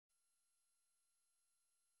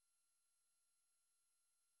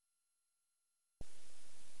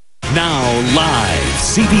live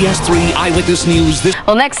CBS 3 Eyewitness News.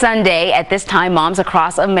 Well, next Sunday at this time, moms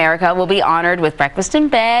across America will be honored with breakfast in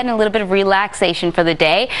bed and a little bit of relaxation for the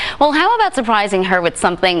day. Well, how about surprising her with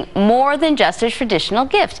something more than just a traditional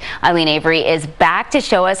gift? Aileen Avery is back to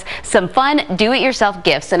show us some fun do-it-yourself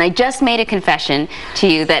gifts, and I just made a confession to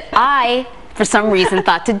you that I for some reason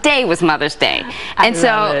thought today was Mother's Day. And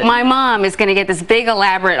so my mom is going to get this big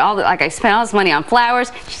elaborate, like I spent all this money on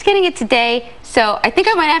flowers. She's getting it today. So I think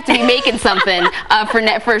I might have to be making something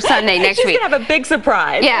for Sunday next week. She's going to have a big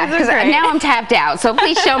surprise. Yeah, because now I'm tapped out. So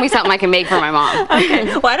please show me something I can make for my mom. Okay.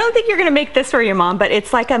 Well, I don't think you're going to make this for your mom, but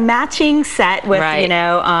it's like a matching set with, you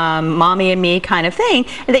know, mommy and me kind of thing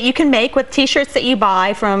that you can make with t-shirts that you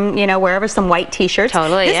buy from, you know, wherever, some white t-shirts.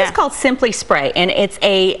 Totally, This is called Simply Spray, and it's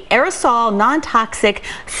a aerosol, non-toxic,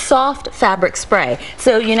 soft fabric spray.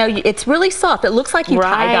 So, you know, it's really soft. It looks like you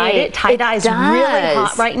tie-dyed it. Tie-dye is really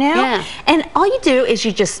hot right now. Yeah. And all you do is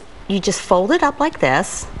you just fold it up like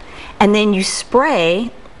this, and then you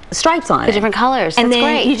spray stripes on it. The different colors. And That's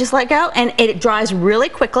then great. you just let go, and it dries really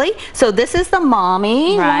quickly. So this is the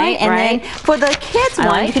mommy, right? And then for the kids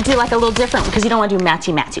one, you could do like a little different because you don't want to do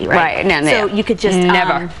matchy-matchy, right? No, so you could just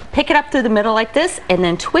pick it up through the middle like this, and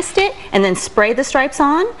then twist it, and then spray the stripes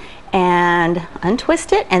on, and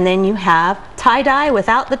untwist it, and then you have tie-dye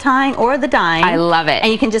without the tying or the dyeing. I love it. And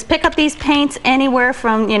you can just pick up these paints anywhere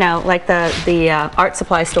from, you know, like the art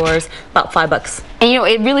supply stores, about $5. And you know,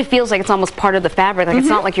 it really feels like it's almost part of the fabric. Like it's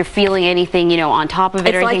not like you're feeling anything, you know, on top of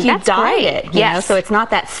it or anything. It's like you dyed it. You know? So it's not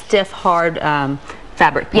that stiff, hard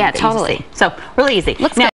fabric paint. Yeah, totally. So really easy. Looks good.